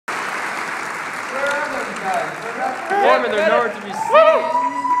performing, they're nowhere to be seen.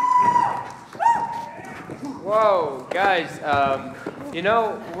 Whoa, guys, you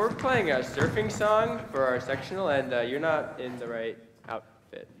know, we're playing a surfing song for our sectional, and you're not in the right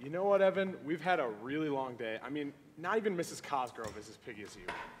outfit. You know what, Evan? We've had a really long day. I mean, not even Mrs. Cosgrove is as piggy as you.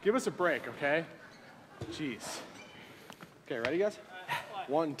 Give us a break, okay? Jeez. Okay, ready, guys?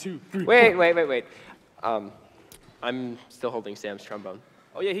 1, 2, 3. Wait. I'm still holding Sam's trombone.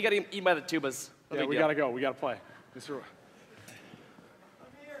 Oh yeah, he got eaten by the tubas. Yeah, we gotta go. We gotta play. Mr.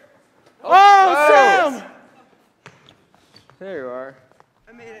 Oh, Sam! There you are.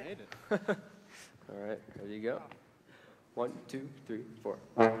 I made it. All right, there you go. 1, 2, 3, 4.